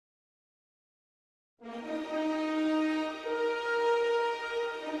The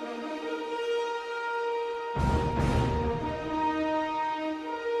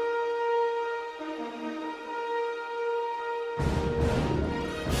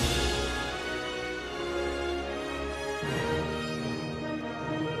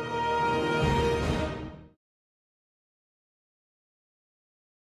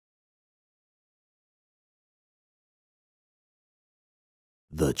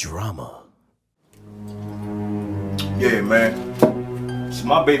drama. Yeah, man. So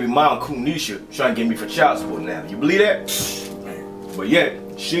my baby mom, Coons, trying to get me for child support now. You believe that? But yet,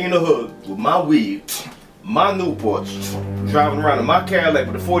 she in the hood with my weed, my Newports, driving around in my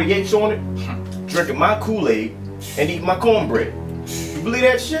Cadillac with the 48s on it, drinking my Kool-Aid, and eating my cornbread. You believe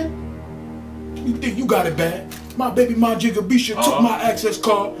that shit? You think you got it bad? My baby mom Jigabisha took my access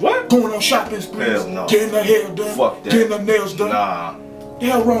card. What? Going on shopping sprees, No. getting her hair done, Fuck that. getting her nails done. Nah. The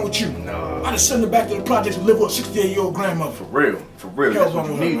hell wrong with you? Nah. I just send her back to the projects and live with a 68-year-old grandmother. For real. That's what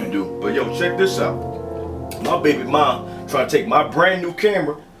you need to do. But yo, check this out. My baby mom trying to take my brand new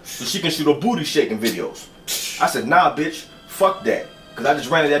camera so she can shoot her booty shaking videos. I said, nah, bitch, fuck that. Cause I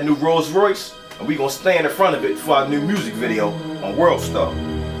just rented that new Rolls Royce and we gonna stand in front of it for our new music video on World Star.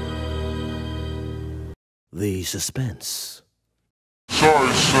 The suspense.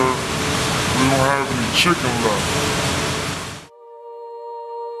 Sorry, sir. We don't have any chicken left.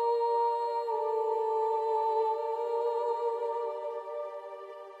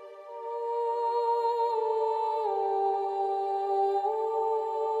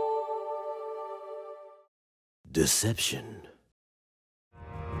 Deception.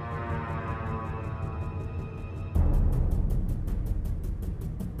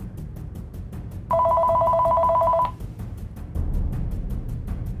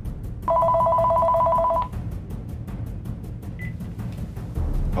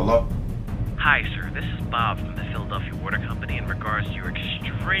 Hello? Hi, sir. This is Bob from the Philadelphia Water Company in regards to your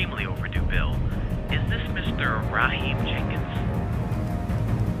extremely overdue bill. Is this Mr. Raheem Jenkins?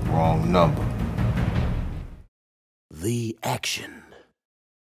 Wrong number. The action.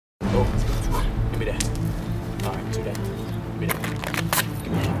 Oh, give me that. All right, do that. Give me that.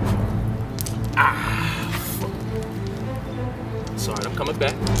 Give me that. Ah, fuck. Sorry, I'm coming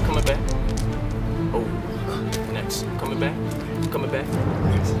back. I'm coming back. Oh, next. I'm coming back. I'm coming back.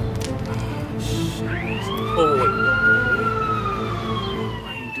 Ah, shit. Oh, wait. I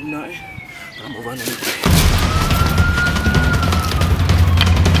ain't do nothing. I'm gonna run anyway.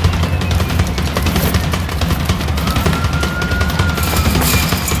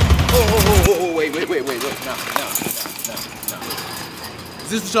 Oh, wait. No. Is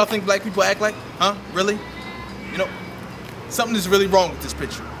this what y'all think black people act like? Huh? Really? You know, something is really wrong with this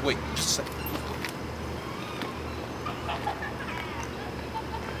picture. Wait, just a second.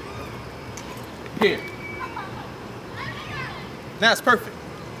 Here. Now it's perfect.